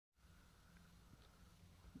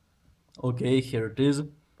Okay, here it is,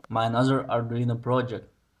 my another Arduino project.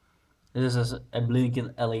 This is a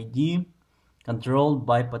blinking LED controlled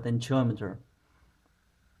by potentiometer.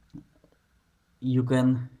 You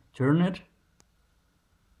can turn it,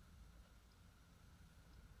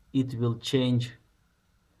 it will change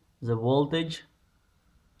the voltage,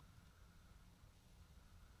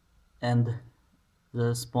 and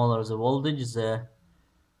the smaller the voltage, the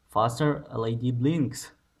faster LED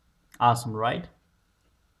blinks. Awesome, right?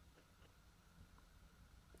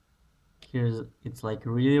 Here's it's like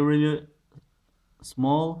really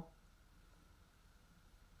small,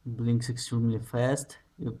 blinks extremely fast,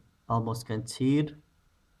 you almost can't see it.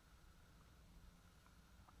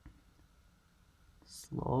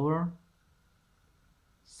 Slower,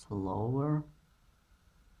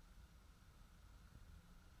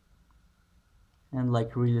 and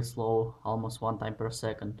like really slow, almost 1 time per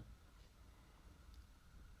second.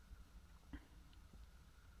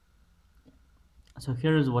 So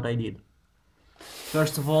here's what I did.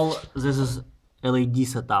 First of all, this is LED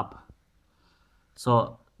setup.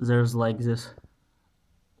 So there's like this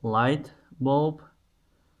light bulb,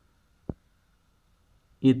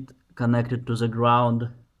 it connected to the ground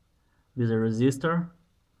with a resistor,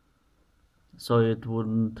 so it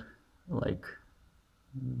wouldn't like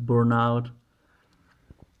burn out.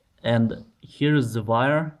 And here is the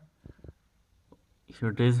wire, here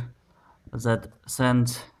it is, that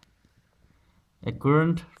sends a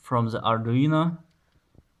current from the Arduino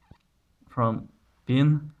from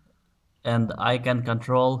pin, and I can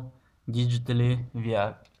control digitally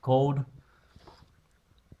via code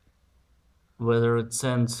whether it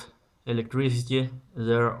sends electricity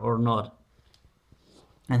there or not.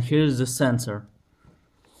 And here is the sensor.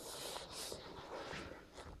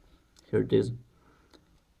 Here it is.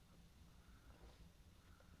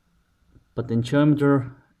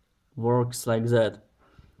 Potentiometer works like that.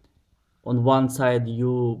 On one side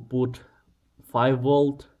you put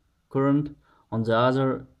 5-volt current, on the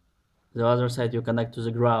other side you connect to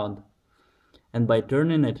the ground, and by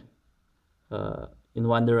turning it in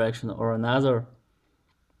one direction or another,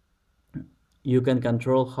 you can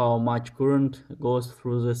control how much current goes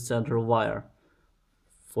through the central wire.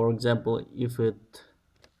 For example, if it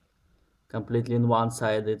completely in one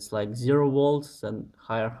side, it's like 0 volts, then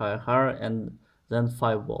higher, and then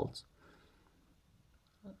 5 volts.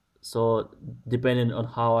 So depending on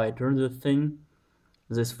how I turn the thing,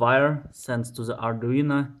 this wire sends to the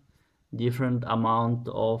Arduino different amount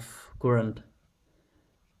of current.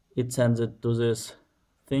 It sends it to this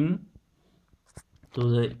thing, to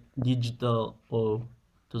the digital or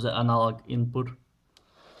to the analog input,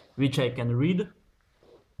 which I can read.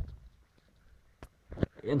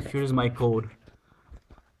 And here's my code.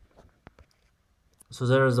 So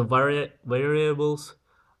there is a variables.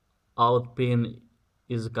 Out pin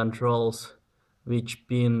is controls which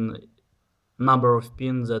pin, number of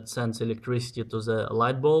pins that sends electricity to the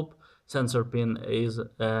light bulb. Sensor pin is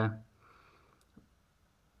a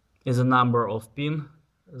number of pin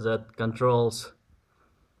that controls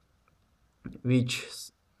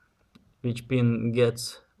which pin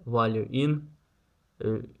gets value in,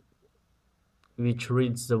 which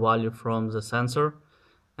reads the value from the sensor,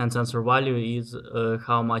 and sensor value is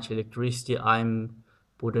how much electricity I'm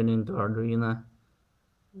putting into Arduino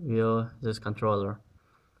via this controller.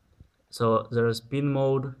 So there is pin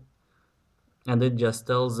mode, and it just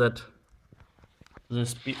tells that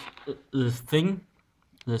this pin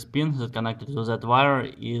that connected to that wire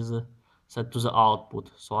is set to the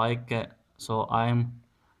output. So I'm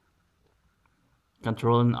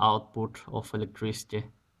controlling output of electricity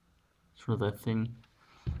through that thing.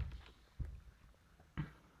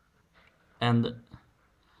 And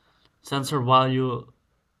sensor value,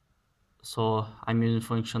 so I'm using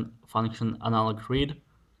function analog read,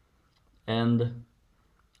 and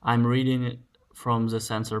I'm reading it from the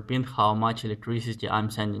sensor pin how much electricity I'm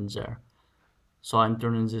sending there. So I'm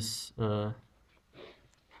turning this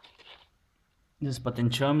this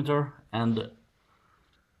potentiometer, and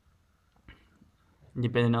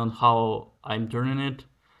depending on how I'm turning it,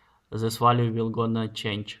 this value will gonna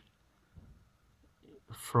change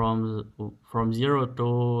from 0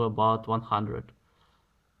 to about 100.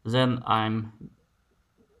 Then I'm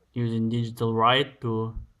using digital write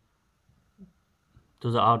to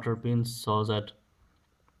the outer pins, so that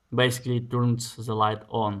basically it turns the light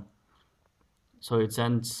on, so it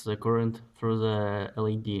sends the current through the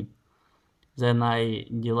LED. Then I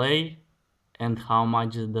delay, and how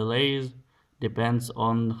much the delay is depends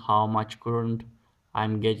on how much current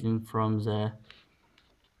I'm getting from the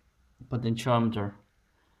potentiometer.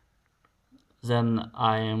 Then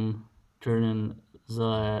I am turning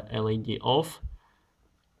the LED off,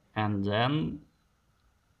 and then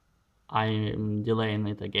I'm delaying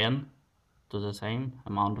it again to the same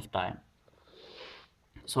amount of time.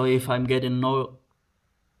 So if I'm getting no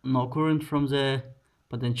current from the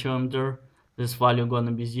potentiometer, this value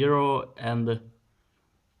gonna be 0 and the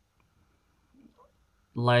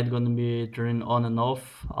light gonna be turning on and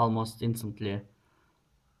off almost instantly.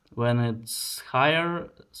 When it's higher,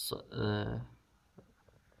 so,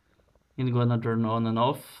 it's gonna turn on and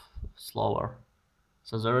off slower.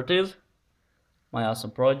 So there it is, my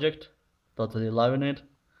awesome project, totally loving it.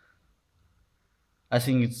 I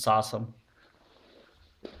think it's awesome.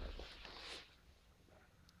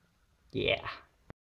 Yeah.